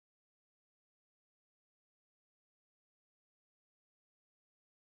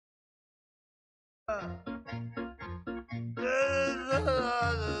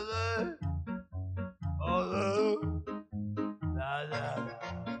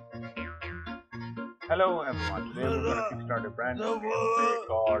Hello everyone, today we're going to kickstart a brand new gameplay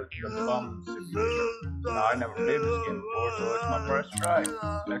called The Bum Simulator. Now I never played this game before, so it's my first try.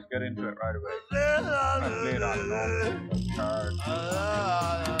 Let's get into it right away. I'm going to play it on normal,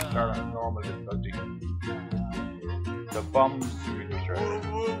 start on normal difficulty. The Bum Simulator.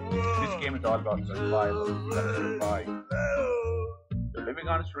 This game is all about survival. You gotta survive. You're living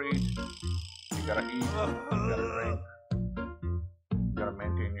on the street, you gotta eat, you gotta drink, you gotta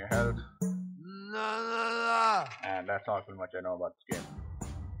maintain your health. And that's all pretty much I know about this game.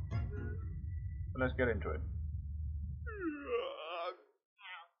 So let's get into it.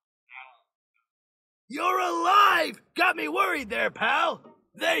 You're alive! Got me worried there, pal.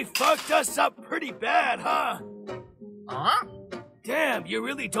 They fucked us up pretty bad, huh? Huh? Damn, you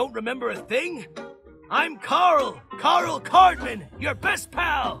really don't remember a thing? I'm Carl Cardman, your best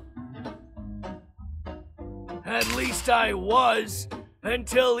pal. At least I was.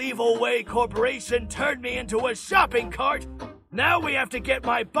 Until Evil Way Corporation turned me into a shopping cart. Now we have to get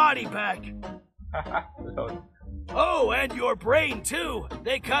my body back. Oh, and your brain too.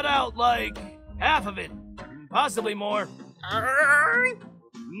 They cut out like half of it. Possibly more.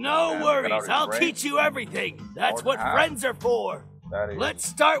 No worries, I'll teach you everything. That's what friends are for. Let's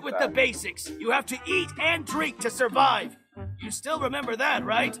start with the basics. You have to eat and drink to survive. You still remember that,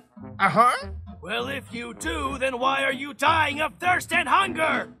 right? Uh-huh. Well, if you do, then why are you dying of thirst and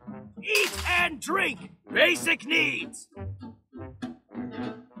hunger? Eat and drink. Basic needs.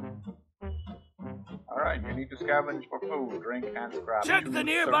 Alright, you need to scavenge for food, drink, and scrap. Check the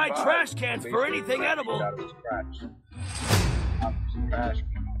nearby trash cans for anything edible. Trash cans.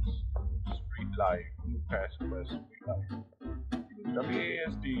 Street life. Pass west street life.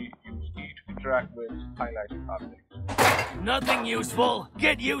 WASD, use E to interact with highlighted objects. Nothing useful.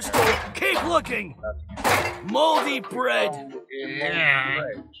 Get used to it. Keep looking. Moldy bread. Yeah.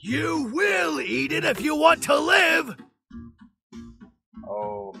 You will eat it if you want to live.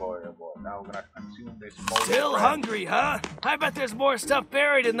 Oh boy, now we're gonna consume this moldy Still bread. hungry, huh? I bet there's more stuff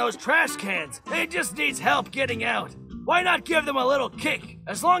buried in those trash cans. It just needs help getting out. Why not give them a little kick?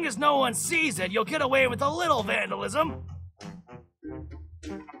 As long as no one sees it, you'll get away with a little vandalism.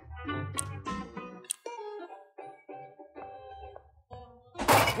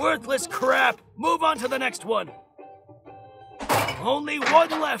 Worthless crap! Move on to the next one! Only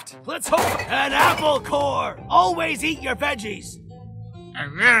one left! Let's hope— An apple core! Always eat your veggies!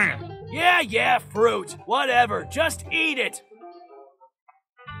 Yeah, fruit. Whatever, just eat it!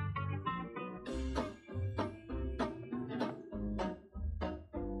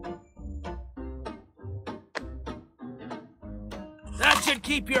 That should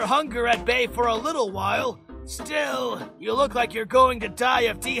keep your hunger at bay for a little while. Still, you look like you're going to die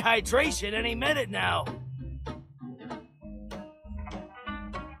of dehydration any minute now.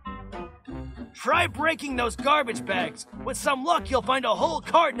 Try breaking those garbage bags. With some luck, you'll find a whole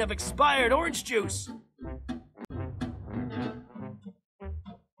carton of expired orange juice.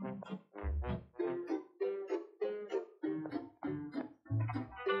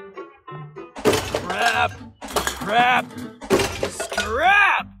 Crap! Scrap!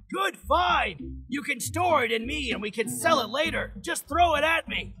 Good find! You can store it in me and we can sell it later. Just throw it at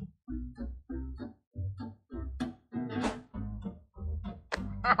me.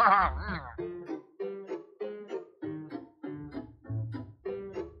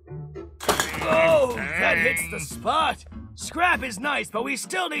 Oh, that hits the spot. Scrap is nice, but we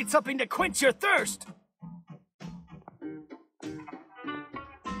still need something to quench your thirst.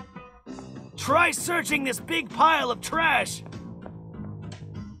 Try searching this big pile of trash.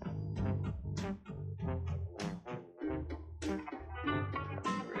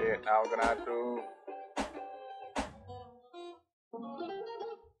 Now we're gonna have to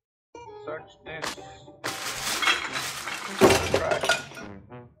search this trash.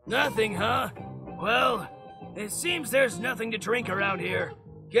 Nothing, huh? Well, it seems there's nothing to drink around here.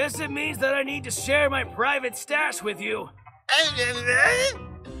 Guess it means that I need to share my private stash with you.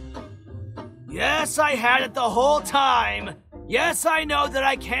 Yes, I had it the whole time. Yes, I know that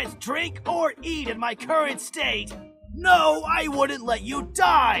I can't drink or eat in my current state. No, I wouldn't let you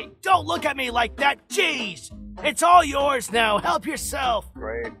die! Don't look at me like that, jeez! It's all yours now, help yourself!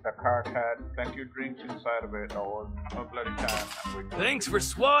 Great, the cart had plenty of drinks inside of it, all bloody time. Thanks for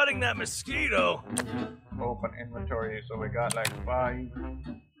swatting that mosquito! Open inventory, so we got like 5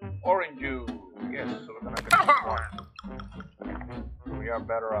 orange juice. Yes, so we're gonna get one. We are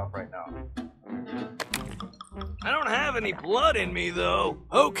better off right now. I don't have any blood in me, though.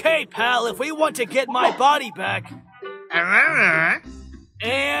 Okay, pal, if we want to get my body back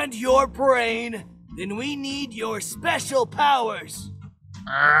and your brain, then we need your special powers.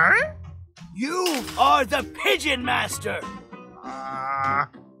 You are the Pigeon Master.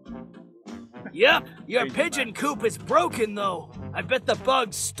 Yep, your pigeon coop is broken, though. I bet the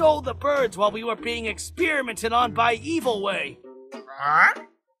bugs stole the birds while we were being experimented on by Evil Way.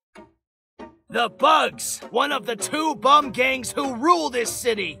 The Bugs, one of the 2 bum gangs who rule this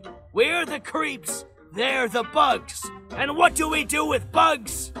city. We're the creeps, they're the bugs. And what do we do with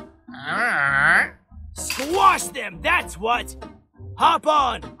bugs? Squash them, that's what! Hop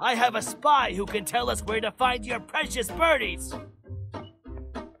on, I have a spy who can tell us where to find your precious birdies.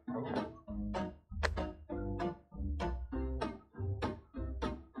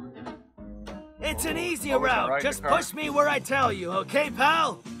 It's an easy route, just push me where I tell you, okay,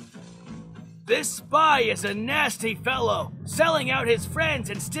 pal? This spy is a nasty fellow, selling out his friends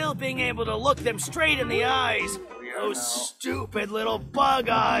and still being able to look them straight in the eyes. Those stupid little bug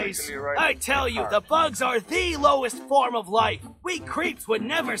eyes. I tell you, the bugs are the lowest form of life. We creeps would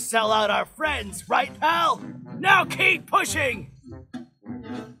never sell out our friends, right, pal? Now keep pushing!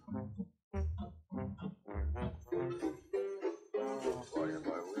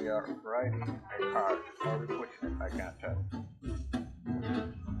 We are riding a car. Are we pushing it? I can't tell.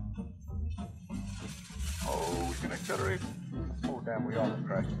 Oh, we can accelerate. Oh, damn, we almost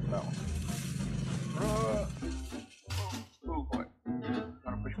crashed into that one. Oh, boy.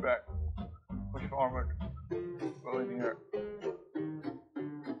 Gotta push back. Push forward. Go in here.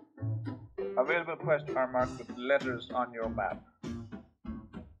 Available quests are marked with letters on your map.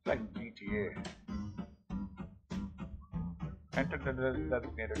 It's like GTA. Enter the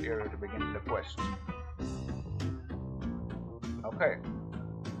designated area to begin the quest. Okay.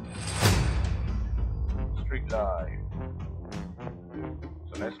 Street live.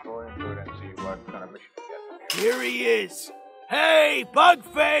 So let's go into it and see what kind of mission we get. Here he is. Hey,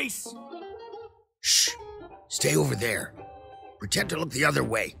 Bugface! Shh! Stay over there. Pretend to look the other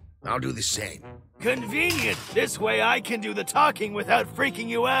way. I'll do the same. Convenient. This way I can do the talking without freaking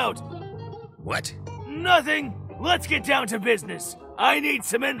you out. What? Nothing. Let's get down to business. I need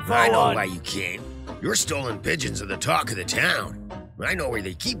some info I know on... why you came. Your stolen pigeons are the talk of the town. I know where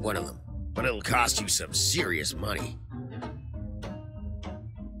they keep one of them, but it'll cost you some serious money.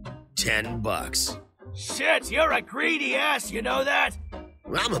 $10. Shit, you're a greedy ass, you know that?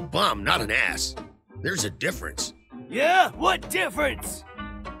 Well, I'm a bum, not an ass. There's a difference. Yeah? What difference?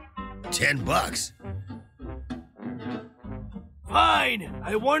 $10. Fine.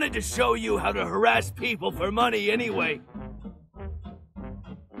 I wanted to show you how to harass people for money anyway.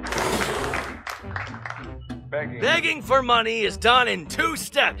 Begging for money is done in 2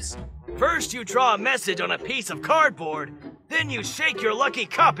 steps. First, you draw a message on a piece of cardboard. Then you shake your lucky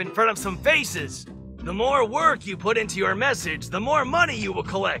cup in front of some faces. The more work you put into your message, the more money you will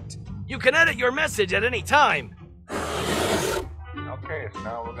collect. You can edit your message at any time. Okay, so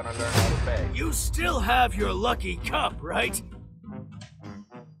now we're gonna learn how to beg. You still have your lucky cup, right?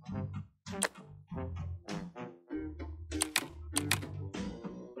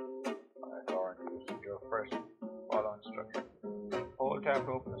 Alright, Lauren, your first follow instruction. Hold tab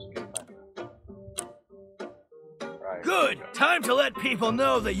to open the skill menu. Right. Good! Time to let people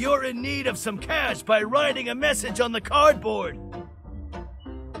know that you're in need of some cash by writing a message on the cardboard.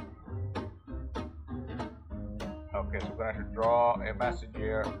 Okay, so we're gonna have to draw a message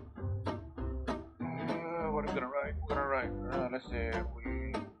here. What are we gonna write? We're gonna write, let's say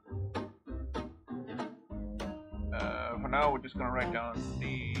for now we're just gonna write down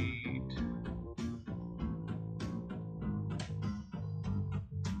need.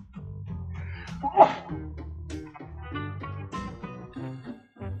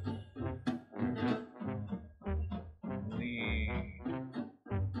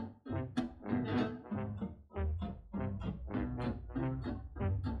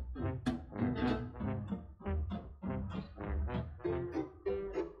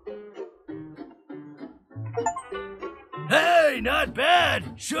 Hey, not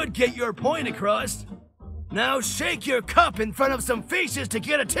bad! Should get your point across. Now shake your cup in front of some faces to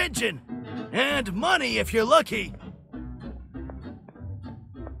get attention. And money if you're lucky.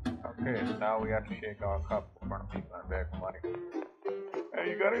 Okay, so now we have to shake our cup in front of people and beg for money. Hey,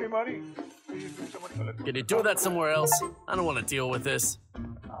 you got any money? Can you do that somewhere else? I don't want to deal with this.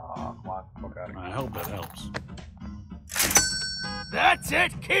 Oh, come on, look at it. I hope it helps. That's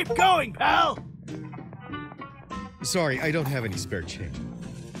it! Keep going, pal! Sorry, I don't have any spare change.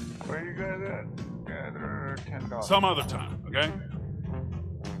 Where you guys at? Gather $10. Some other time, okay?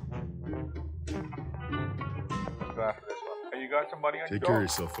 go after this one. Hey, you got somebody on your Take care of door?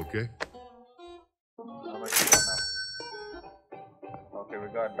 yourself, okay? How much you got now? Okay, we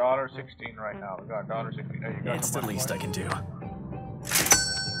got $1.16 right now. We got $1.16. Hey, you got It's the somebody least I can do.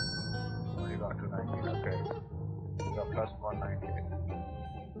 Oh, you got 219. Okay. You got plus 119.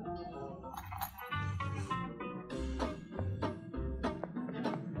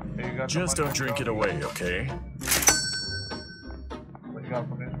 Hey, you got Just somebody don't drink it on your away, okay? What you got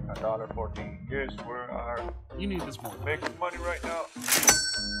for this? $1.14. Yes, we are You need this more. making money right now.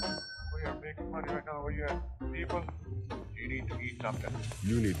 We are making money right now. Where you at? People, you need to eat something.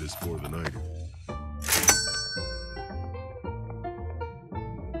 You need this more than I do.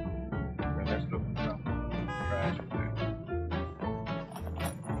 Okay, let's look for some trash in there.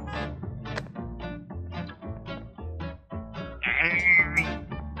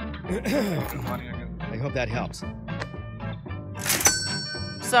 Some money on you. I hope that helps.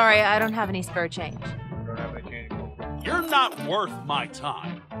 Sorry, I don't have any spare change. Don't have any change. You're not worth my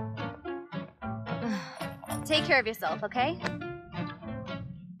time. Take care of yourself, okay? I need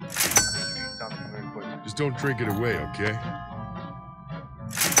to eat something real quick. Just don't drink it away, okay?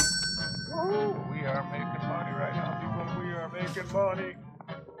 Woo, we are making money right now, people. We are making money.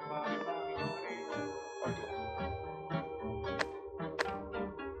 Money, money, money. Watch this.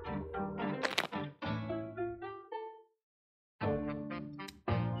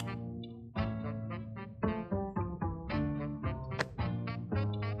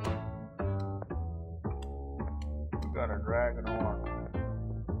 We got a dragon horn.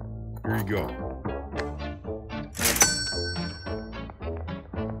 Here you go.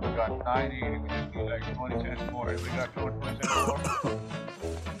 We got 980. We just need like 20 cents more. We got 20 cents more.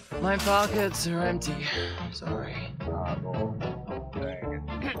 My pockets are empty. Sorry. Ah, go. Dang it.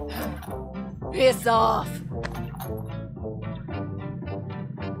 Piss off! Okay,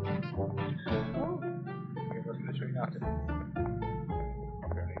 let's literally nothing.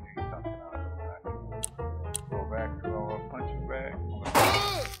 Okay, let's eat something now. Go back to our punching bag.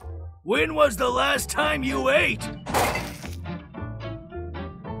 When was the last time you ate?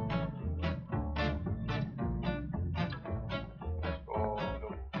 Let's go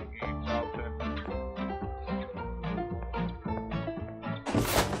look to eat something.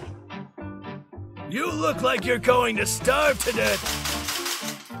 You look like you're going to starve to death.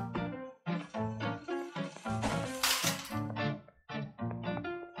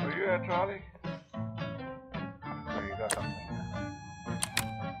 Where you at, Charlie? Oh, you got something.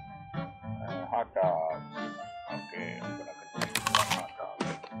 Hot dogs. Okay, I'm gonna consume one hot dog.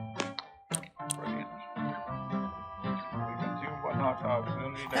 Brilliant. We consume one hot dog. We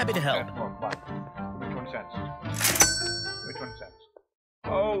only need Happy to help. More. What? Give me 20 cents. Give me 20 cents.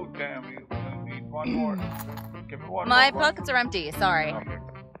 Oh, damn, we need one more. Give me one My more. pockets are empty, sorry. Okay.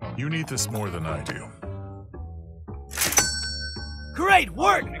 You need this more than I do. Great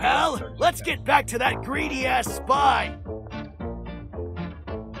work, pal! Let's get back to that greedy ass spy!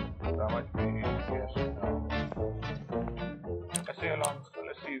 How much we need? Yes, no. Let's see along.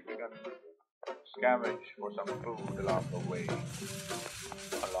 Let's see if we can scavenge for some food along the way.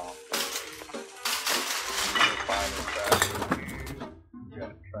 Along. Pile of trash. We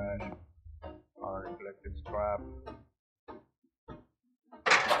got trash. Already collected scrap.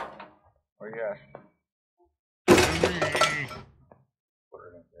 Where you at? Put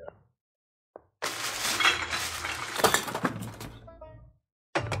it in there.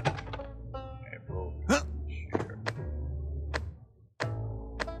 Hey, bro. Shit.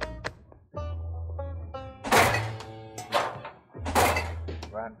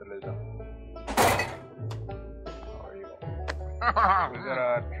 Vandalism. There you go. We got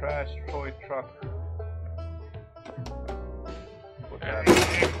a trash toy truck. Put that.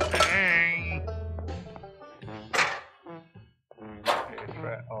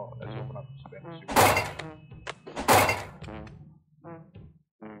 Okay, oh, let's open up the spin.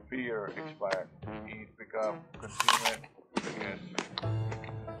 Beer expired. Eat, pick up, consume it. Yes.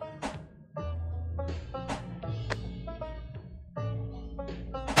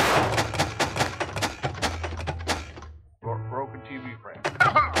 Broken TV frame. Put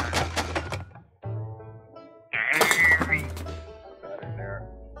that in there.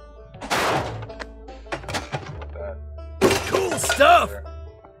 Put that Cool stuff! there.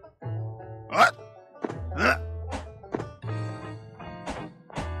 What?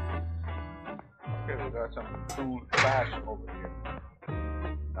 Okay, we got some cool trash over here.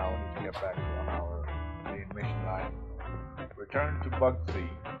 Now we need to get back on our main mission line. Return to Bugsy.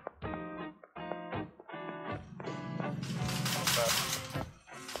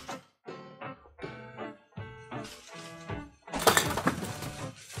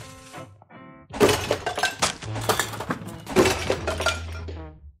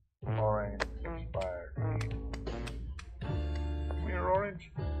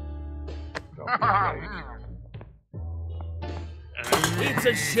 It's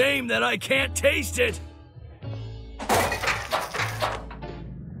a shame that I can't taste it.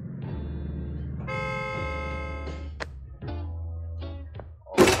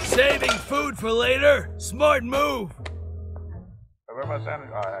 Saving food for later. Smart move. Where's my sandwich?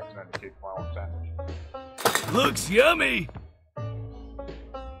 Oh, I accidentally kicked my own sandwich. Looks yummy.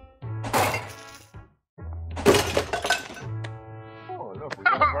 Oh, look, we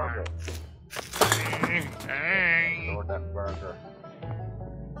got a burger. Lord, that burger.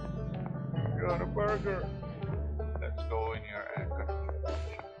 We got a burger. Let's go in here and continue.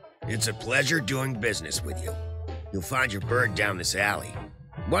 It's a pleasure doing business with you. You'll find your bird down this alley.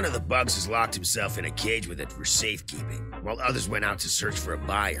 One of the bugs has locked himself in a cage with it for safekeeping, while others went out to search for a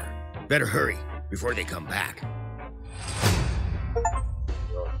buyer. Better hurry, before they come back.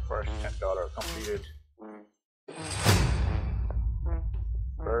 Your first $10 completed.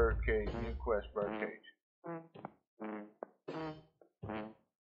 Birdcage, new quest, birdcage.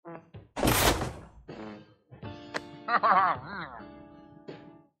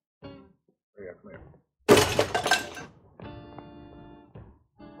 Yeah, come here.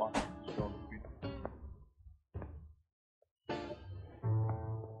 Come on, stone pigeon.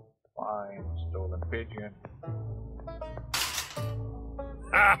 Fine, stolen pigeon.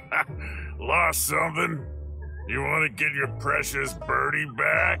 Lost something? You want to get your precious birdie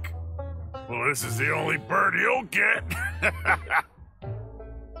back? Well, this is the only bird you'll get.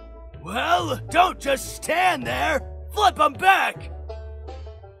 Well, don't just stand there. Flip him back.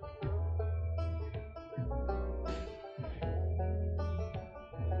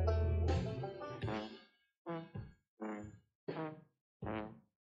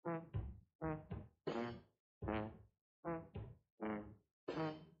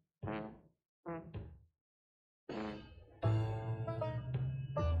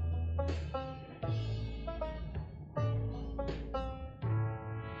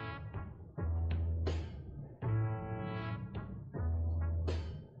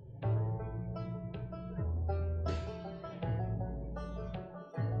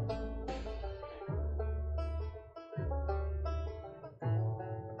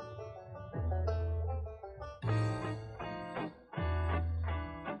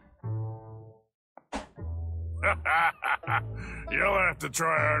 You'll have to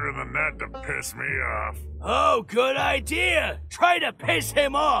try harder than that to piss me off. Oh, good idea. Try to piss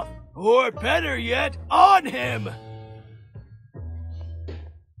him off. Or better yet, on him.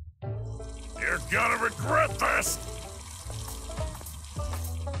 You're gonna regret this.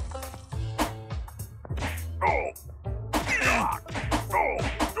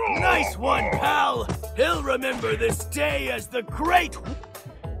 Nice one, pal. He'll remember this day as the great...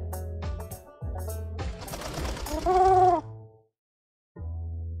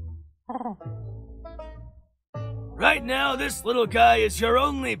 Right now, this little guy is your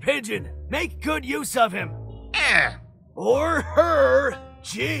only pigeon. Make good use of him. Or her.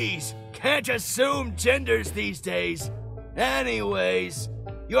 Jeez, can't assume genders these days. Anyways,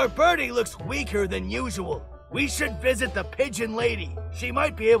 your birdie looks weaker than usual. We should visit the pigeon lady. She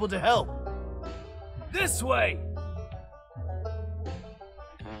might be able to help. This way.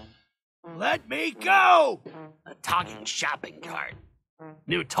 Let me go! A talking shopping cart.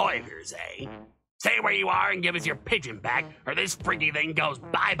 New toy of yours, eh? Stay where you are and give us your pigeon back, or this freaky thing goes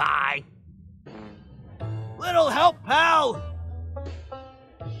bye-bye. Little help, pal!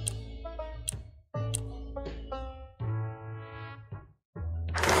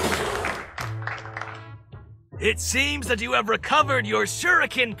 It seems that you have recovered your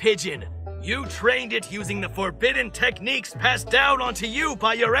shuriken pigeon. You trained it using the forbidden techniques passed down onto you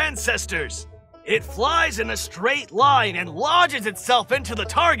by your ancestors. It flies in a straight line and lodges itself into the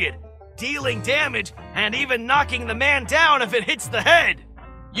target, dealing damage and even knocking the man down if it hits the head.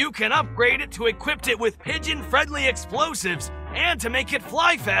 You can upgrade it to equip it with pigeon-friendly explosives and to make it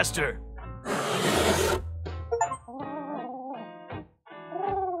fly faster.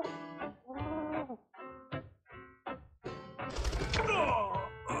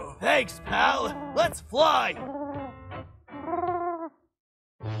 Thanks, pal. Let's fly.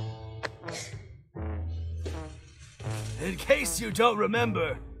 In case you don't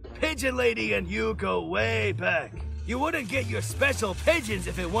remember, Pigeon Lady and you go way back. You wouldn't get your special pigeons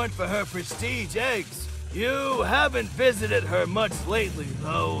if it weren't for her prestige eggs. You haven't visited her much lately,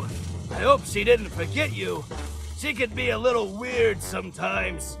 though. I hope she didn't forget you. She could be a little weird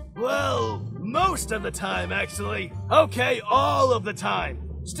sometimes. Well, most of the time, actually. Okay, all of the time.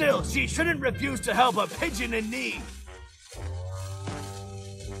 Still, she shouldn't refuse to help a pigeon in need.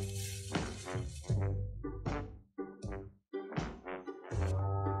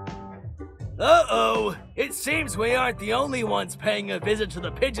 Uh-oh. It seems we aren't the only ones paying a visit to the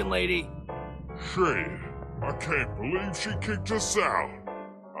pigeon lady. Shit, I can't believe she kicked us out.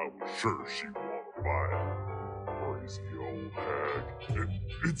 I was sure she'd want to buy it. Crazy old hag.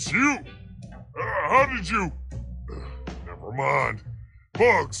 It's you! How did you... never mind.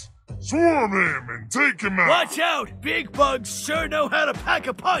 Bugs, swarm him and take him out! Watch out! Big bugs sure know how to pack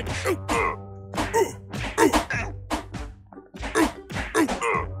a punch!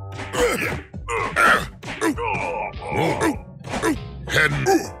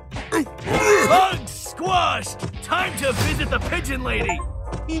 Bugs squashed! Time to visit the pigeon lady!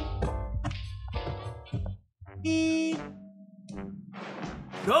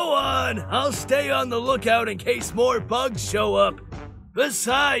 Go on! I'll stay on the lookout in case more bugs show up.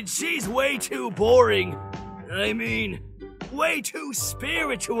 Besides, she's way too boring. I mean, way too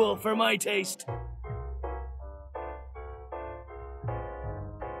spiritual for my taste.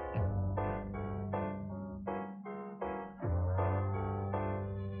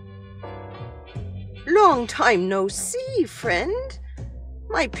 Long time no see, friend.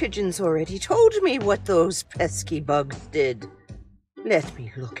 My pigeons already told me what those pesky bugs did. Let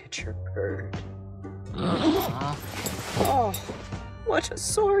me look at your bird. Oh, what a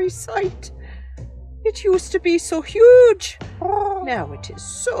sorry sight. It used to be so huge. Now it is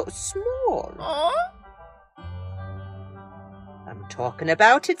so small. I'm talking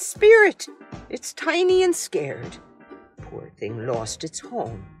about its spirit. It's tiny and scared. Poor thing lost its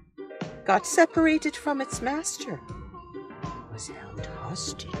home. Got separated from its master. Was held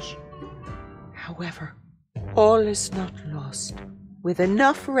hostage. However, all is not lost. With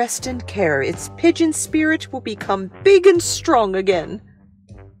enough rest and care, its pigeon spirit will become big and strong again.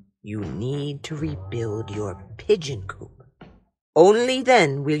 You need to rebuild your pigeon coop. Only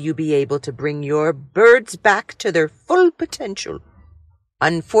then will you be able to bring your birds back to their full potential.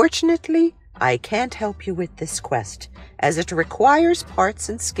 Unfortunately, I can't help you with this quest, as it requires parts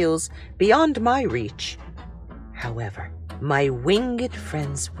and skills beyond my reach. However, my winged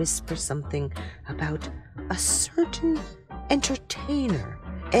friends whisper something about a certain entertainer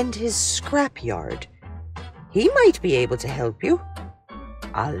and his scrapyard. He might be able to help you.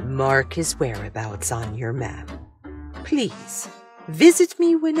 I'll mark his whereabouts on your map. Please, visit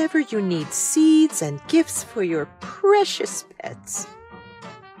me whenever you need seeds and gifts for your precious pets.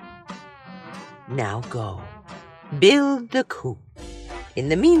 Now go. Build the coop. In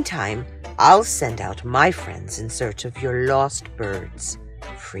the meantime, I'll send out my friends in search of your lost birds,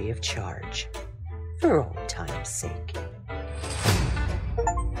 free of charge, for old time's sake.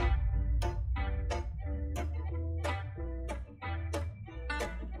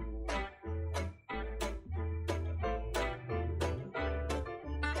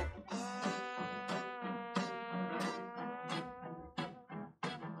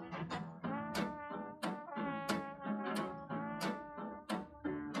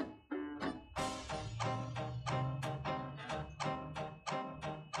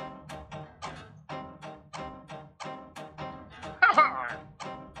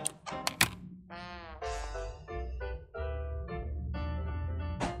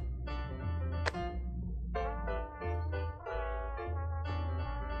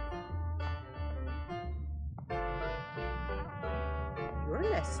 You're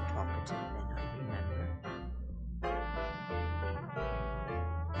less talkative than I remember.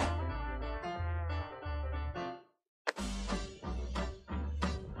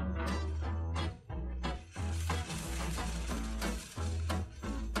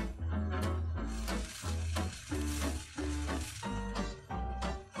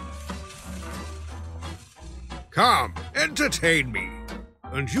 Come, entertain me,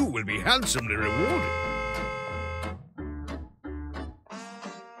 and you will be handsomely rewarded.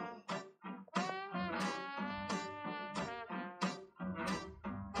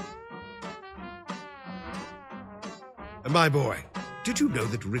 My boy, did you know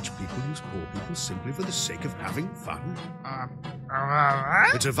that rich people use poor people simply for the sake of having fun?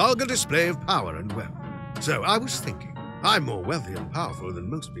 It's a vulgar display of power and wealth. So I was thinking, I'm more wealthy and powerful than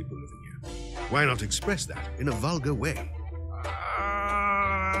most people living here. Why not express that in a vulgar way?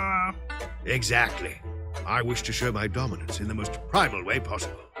 Exactly. I wish to show my dominance in the most primal way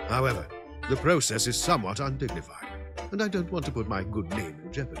possible. However, the process is somewhat undignified, and I don't want to put my good name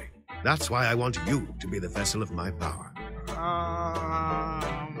in jeopardy. That's why I want you to be the vessel of my power.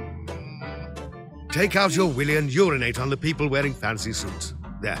 Take out your willy and urinate on the people wearing fancy suits.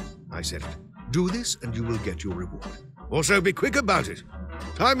 There, I said it. Do this and you will get your reward. Also, be quick about it.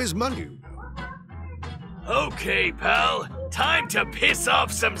 Time is money, you know. Okay, pal. Time to piss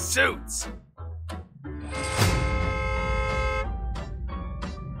off some suits.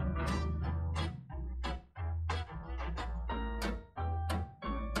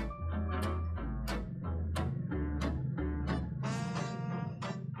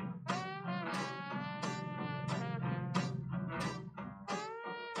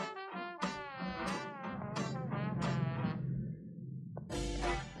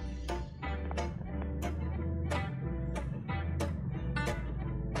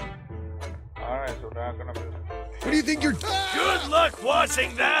 not gonna do it. What do you think you're... Good luck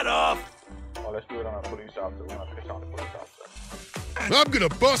washing that off! Oh, let's do it on a police officer. We're gonna piss on a police officer. I'm gonna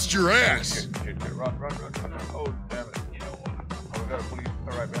bust your ass! Shit, run. Oh, damn it. You know what? Oh, we got a police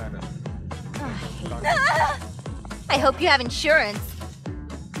car right behind us. I hope you have insurance.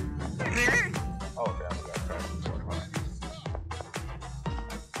 Oh, damn, we got crashed.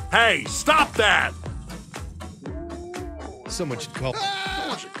 Hey, stop that! Someone should call...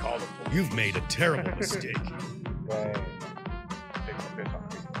 Someone should call the police. You've made a terrible mistake. Right. Take a piss on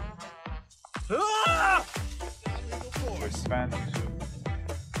people. Ah! With fancy suit.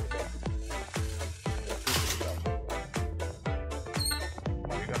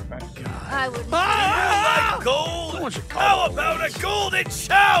 I would. Like gold? How about a golden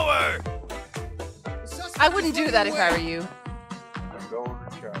shower? I wouldn't do that if I were you. A golden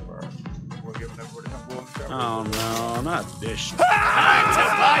shower. We're giving everybody some golden shower. Oh no, not this. Time to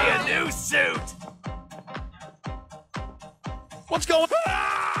buy a new suit! What's going on?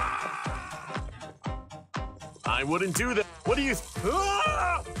 I wouldn't do that. What do you...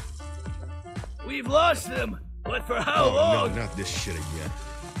 Ah! We've lost them, but for how Oh, long? no, not this shit again.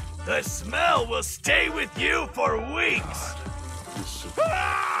 The smell will stay with you for weeks.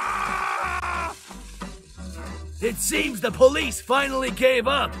 Ah! It seems the police finally gave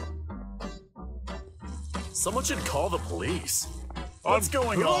up. Someone should call the police. What's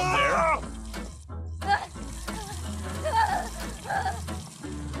going on there?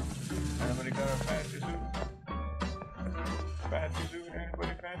 Anybody got a fancy suit? Fancy suit?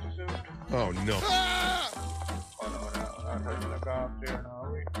 Anybody fancy suit? Oh, no. Oh, no, we're not touching the cops here, no,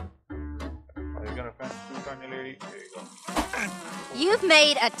 are we? Oh, you got a fancy suit on you, lady? There you go. You've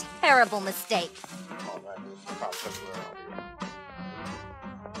made a terrible mistake. Oh, man, this cops everywhere out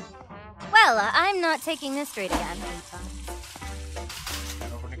here. Well, I'm not taking this street again.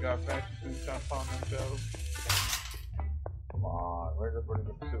 Nobody got fancy suits on themselves? Come on, where's everybody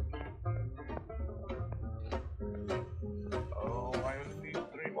with the suits? Oh, I only need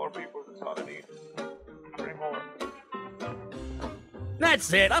 3 more people, that's all I need. 3 more.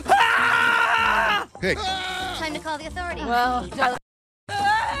 That's it. I'm... Hey, Time to call the authorities. Well,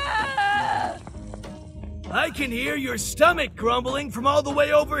 I can hear your stomach grumbling from all the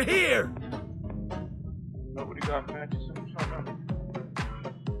way over here. Nobody got fancy suits on them.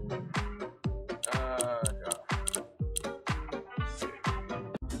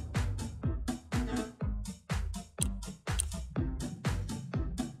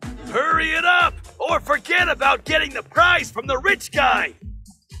 Hurry it up, or forget about getting the prize from the rich guy.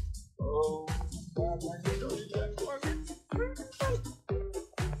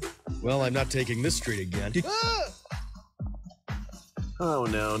 well, I'm not taking this street again. Oh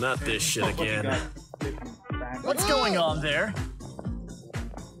no, not this shit again. What's going on there?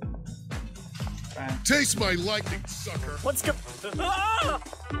 Taste my lightning, sucker. What's go... Ah!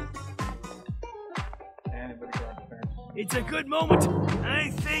 It's a good moment. I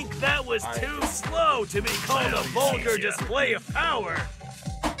think that was too slow to be called a vulgar display of power.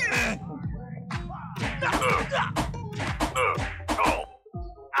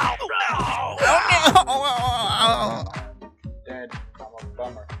 Dead. I'm a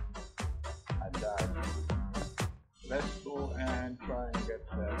bummer. I died. Let's go and try and get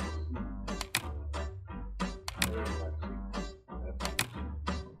that seat. Where is that seat?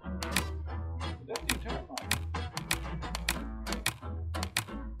 That's the terrifying.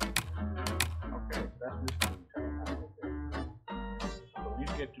 Okay, that's this one terrifying. Okay. So we need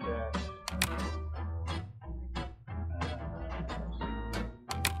to get to that.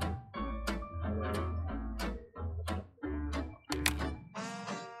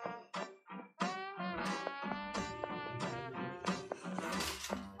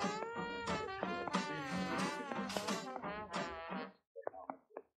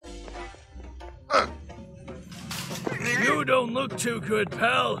 You don't look too good,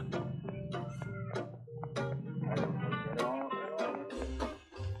 pal.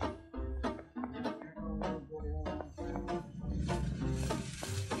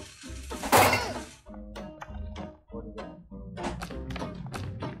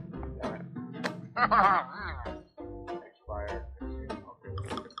 Expired.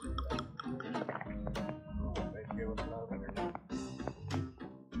 They gave us a lot of energy.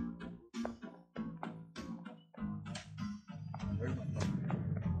 Where's my phone?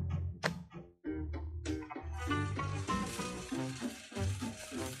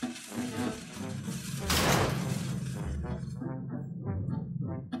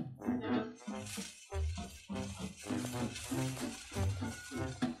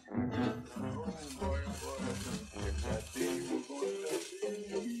 Oh boy, oh boy.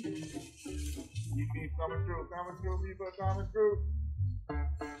 Coming through, people, coming through.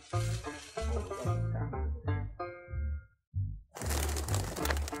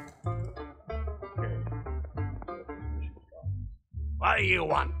 What do you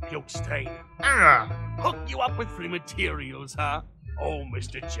want, puke stain? Hook you up with free materials, huh? Oh,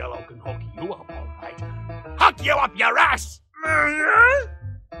 Mr. Jello can hook you up, all right. Hook you up your ass!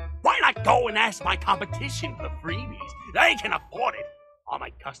 Why not go and ask my competition for freebies? They can afford it. All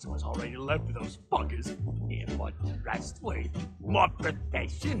my customers already left for those fuckers. They're more trustworthy, more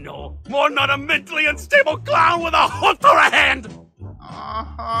professional, more not a mentally unstable clown with a hook for a hand!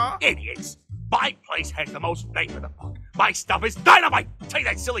 Idiots! My place has the most bang for the buck. My stuff is dynamite! Take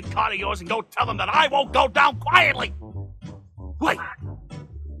that silly card of yours and go tell them that I won't go down quietly! Wait!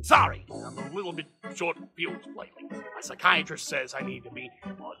 Sorry, I'm a little bit short-fused lately. My psychiatrist says I need to be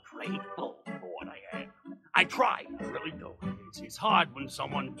more grateful for what I have. I try, I really do. It's hard when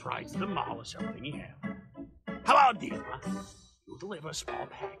someone tries to demolish everything you have. How about a deal, huh? You deliver a small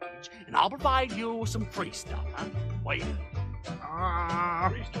package, and I'll provide you with some free stuff, huh? Wait.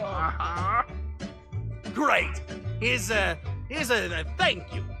 Free stuff. Great. Here's a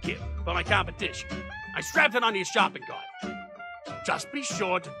thank you gift for my competition. I strapped it onto your shopping cart. Just be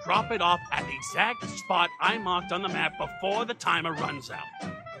sure to drop it off at the exact spot I marked on the map before the timer runs out.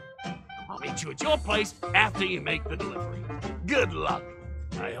 I'll meet you at your place after you make the delivery. Good luck.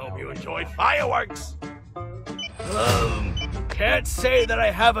 I hope you enjoyed fireworks. Can't say that I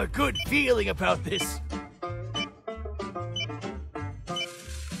have a good feeling about this.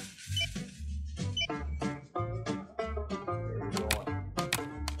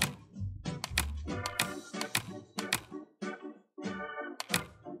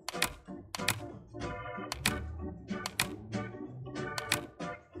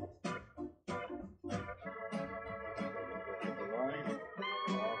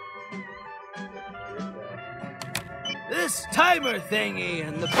 This timer thingy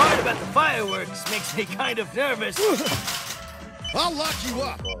and the part about the fireworks makes me kind of nervous. I'll lock you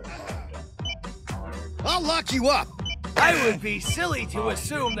up! I'll lock you up! I would be silly to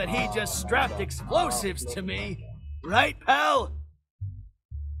assume that he just strapped explosives to me. Right, pal?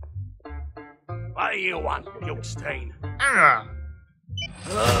 What do you want, puke stain?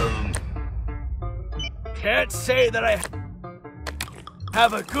 Can't say that I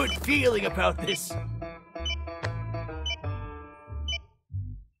have a good feeling about this.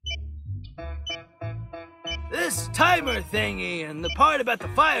 This timer thingy and the part about the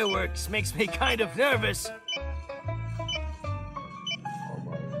fireworks makes me kind of nervous.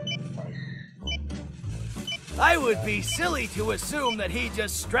 I would be silly to assume that he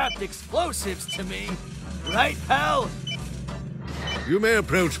just strapped explosives to me. Right, pal? You may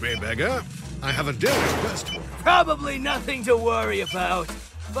approach me, beggar. I have a delicate quest for you. Probably nothing to worry about,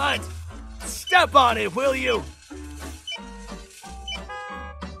 but step on it, will you?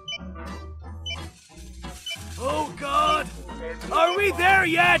 Oh, God! Are we there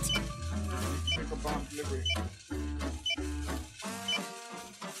yet?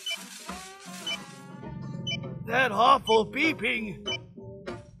 That awful beeping.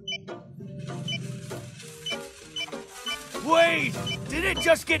 Wait! Did it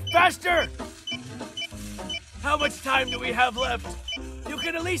just get faster? How much time do we have left? You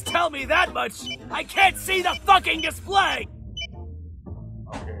can at least tell me that much. I can't see the fucking display!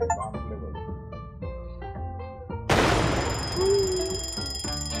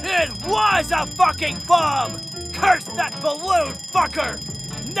 It was a fucking bomb! Curse that balloon fucker!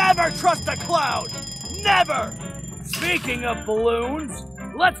 Never trust a cloud! Never! Speaking of balloons,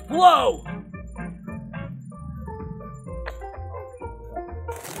 let's blow!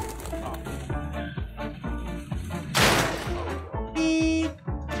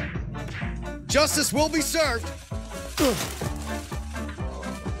 Justice will be served!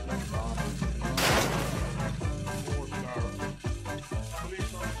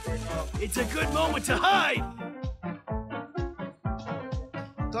 It's a good moment to hide!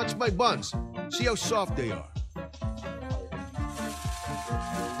 Touch my buns. See how soft they are.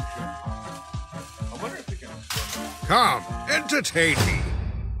 Come, entertain me,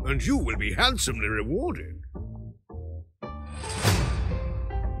 and you will be handsomely rewarded. I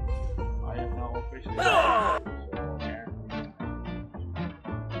am now officially.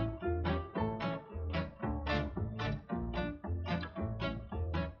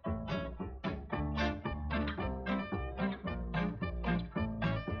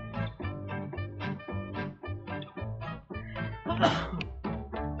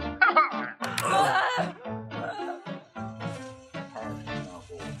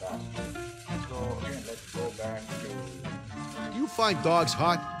 Do you find dogs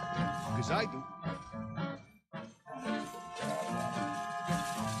hot? Because I do.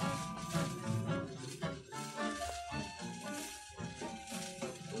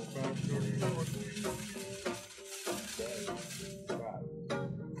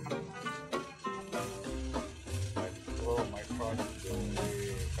 Oh, my project go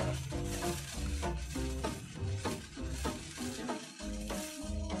way fast.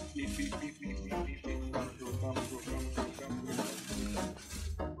 Beep, beep, beep, beep, beep, beep, beep. Come through, come through, come through, come through,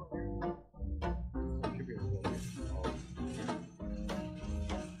 come through. Should be a little bit.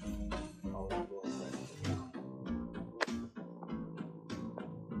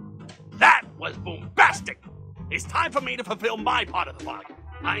 That was bombastic! It's time for me to fulfill my part of the bargain.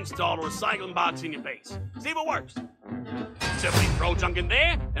 I installed a recycling box in your base. See if it works. Simply throw junk in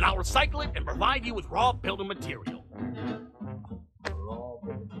there, and I'll recycle it and provide you with raw building material.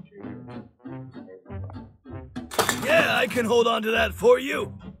 Yeah, I can hold on to that for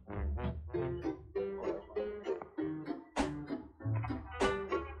you.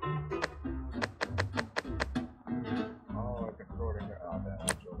 Oh, I can throw it in there. Oh, man, I'll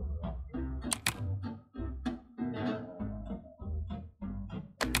throw it in there.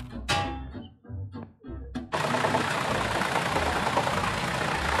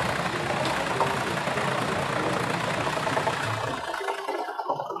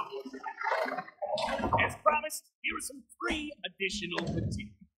 As promised, here are some free additional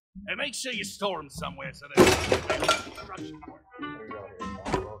material. And make sure you store them somewhere so that construction work. There you go, here.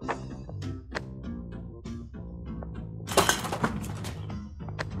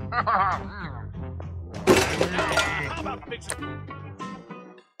 How about fixing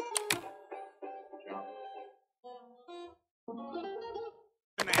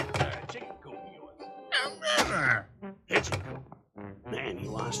that chicken coop of yours? Pigeon coop. Man,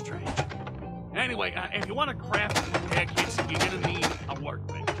 you are strange. Anyway, if you want to craft repair kits, you're gonna need a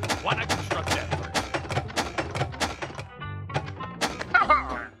workbench. Why not construct that first?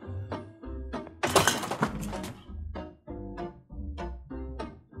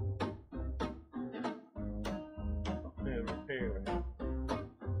 Okay, repair it.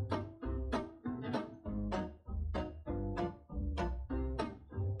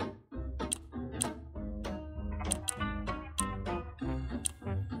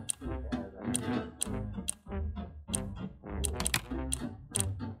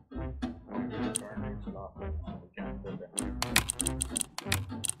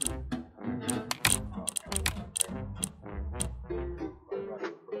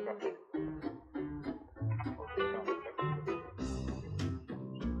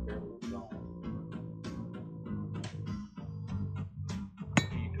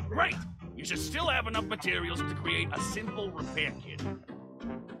 Great! You should still have enough materials to create a simple repair kit.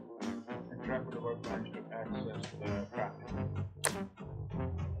 Interact with the workbench to access the crafting.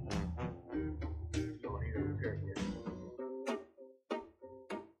 So I need a repair kit.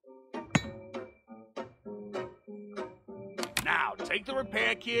 Now, take the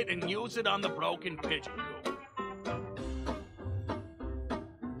repair kit and use it on the broken pigeon coop.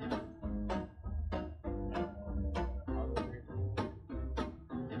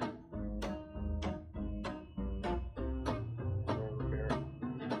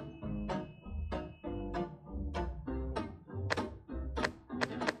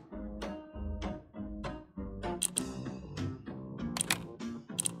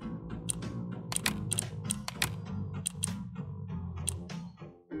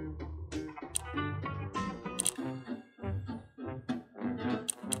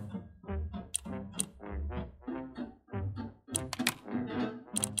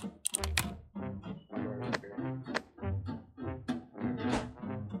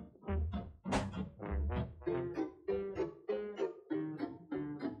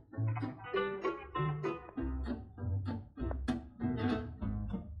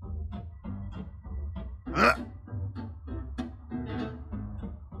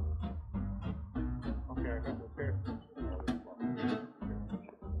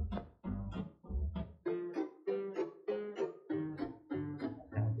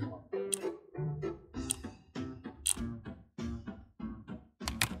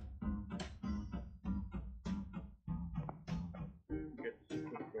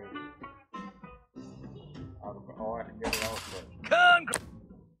 Oh, I can get it also.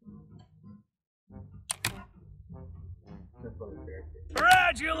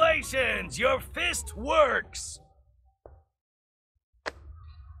 Congratulations! Your fist works!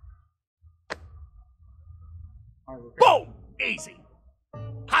 Boom! Easy.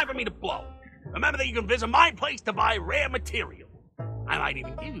 Time for me to blow. Remember that you can visit my place to buy rare material. I might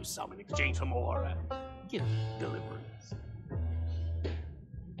even give you some in exchange for more gift deliveries.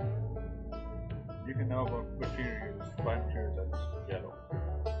 You can now buy materials, furnitures, and yellow.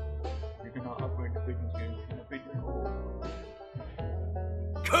 You can now upgrade the pigeon's game in a pigeon hole.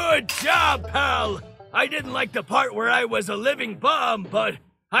 Good job, pal! I didn't like the part where I was a living bomb, but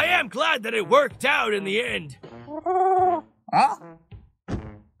I am glad that it worked out in the end. Huh?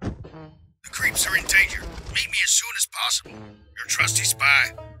 The creeps are in danger. Meet me as soon as possible. Your trusty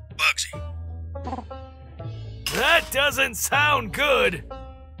spy, Bugsy. That doesn't sound good.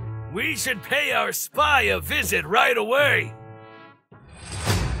 We should pay our spy a visit right away.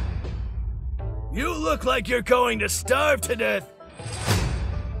 You look like you're going to starve to death.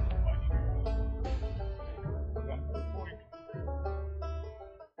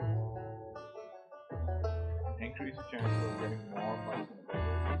 Increase the chance of getting more fights in the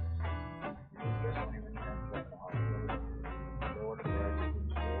battle. Use less money when you enter the hospital. Lower the price of the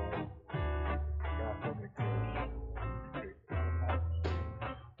store. Gas public goods. Increase the amount of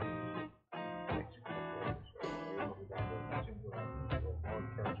makes you feel better. So you're able to download the single app or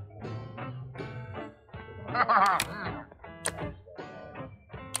church.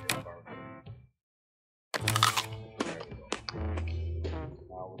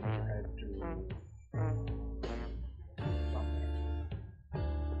 Now we can head to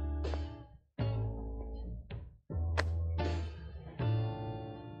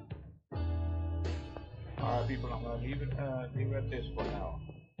Alright people, I'm gonna leave it at this for now.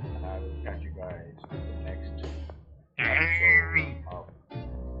 And I will catch you guys in the next episode of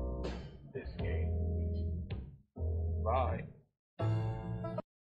this game. Bye.